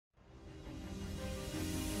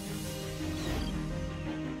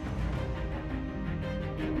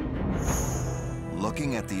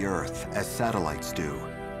Looking at the Earth as satellites do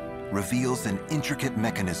reveals an intricate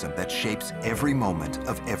mechanism that shapes every moment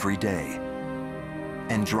of every day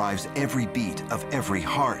and drives every beat of every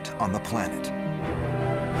heart on the planet.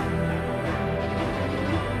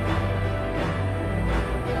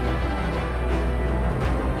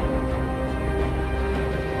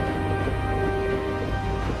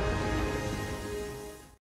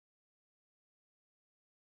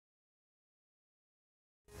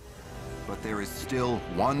 But there is still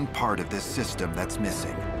one part of this system that's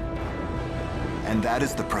missing. And that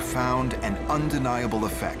is the profound and undeniable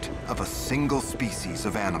effect of a single species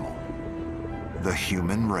of animal, the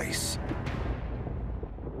human race.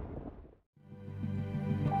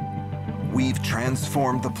 We've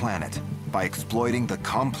transformed the planet by exploiting the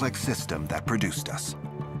complex system that produced us.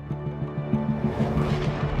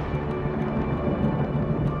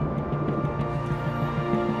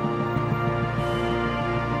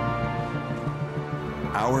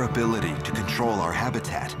 Our ability to control our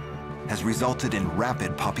habitat has resulted in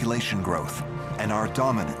rapid population growth and our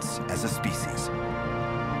dominance as a species.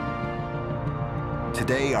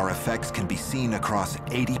 Today, our effects can be seen across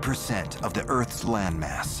 80% of the Earth's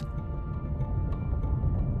landmass.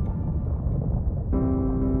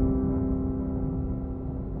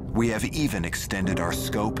 We have even extended our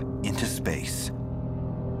scope into space.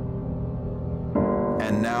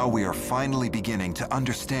 And now we are finally beginning to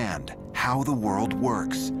understand how the world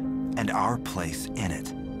works and our place in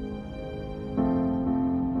it.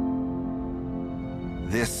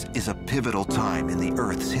 This is a pivotal time in the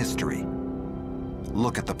Earth's history.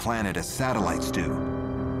 Look at the planet as satellites do,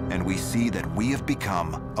 and we see that we have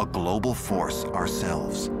become a global force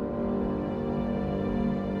ourselves.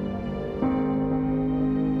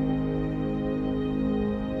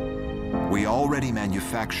 We already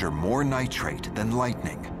manufacture more nitrate than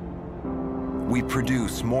lightning. We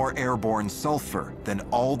produce more airborne sulfur than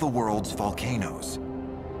all the world's volcanoes.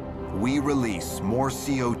 We release more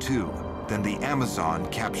CO2 than the Amazon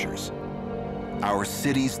captures. Our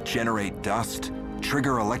cities generate dust,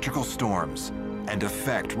 trigger electrical storms, and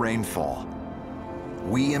affect rainfall.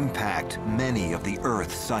 We impact many of the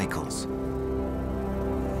Earth's cycles.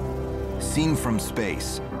 Seen from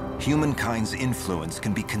space, humankind's influence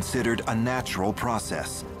can be considered a natural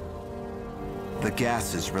process. The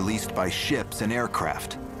gases released by ships and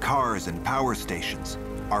aircraft, cars and power stations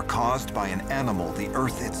are caused by an animal the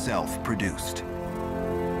Earth itself produced.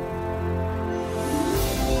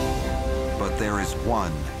 But there is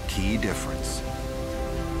one key difference.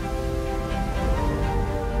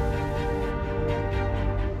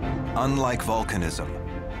 Unlike volcanism,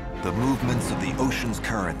 the movements of the ocean's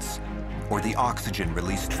currents, or the oxygen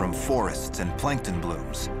released from forests and plankton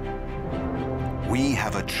blooms, we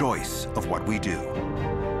have a choice of what we do.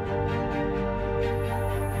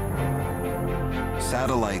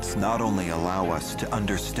 Satellites not only allow us to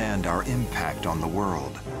understand our impact on the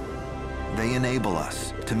world, they enable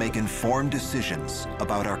us to make informed decisions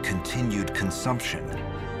about our continued consumption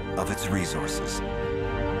of its resources.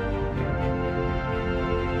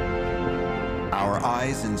 Our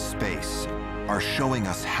eyes in space are showing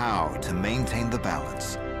us how to maintain the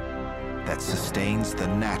balance that sustains the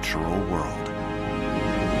natural world.